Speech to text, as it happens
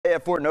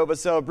At Fort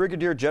Novosel,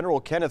 Brigadier General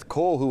Kenneth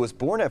Cole, who was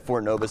born at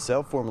Fort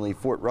Novosel, formerly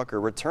Fort Rucker,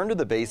 returned to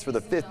the base for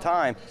the 5th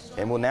time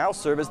and will now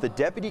serve as the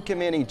Deputy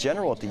Commanding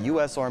General at the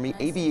U.S. Army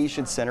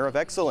Aviation Center of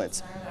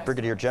Excellence.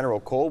 Brigadier General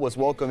Cole was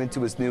welcomed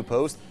into his new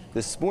post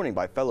this morning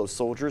by fellow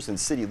soldiers and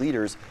city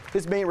leaders.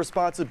 His main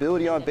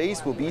responsibility on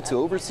base will be to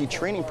oversee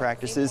training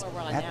practices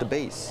at the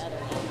base.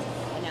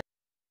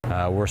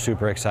 We're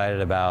super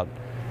excited about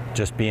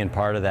just being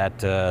part of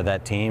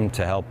that team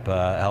to help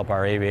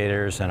our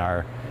aviators and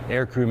our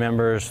air crew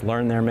members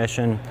learn their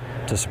mission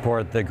to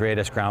support the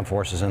greatest ground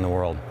forces in the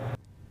world.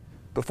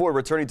 Before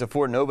returning to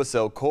Fort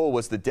Novosel, Cole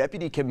was the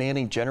Deputy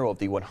Commanding General of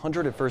the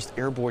 101st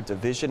Airborne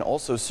Division,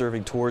 also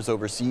serving tours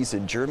overseas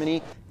in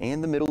Germany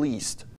and the Middle East.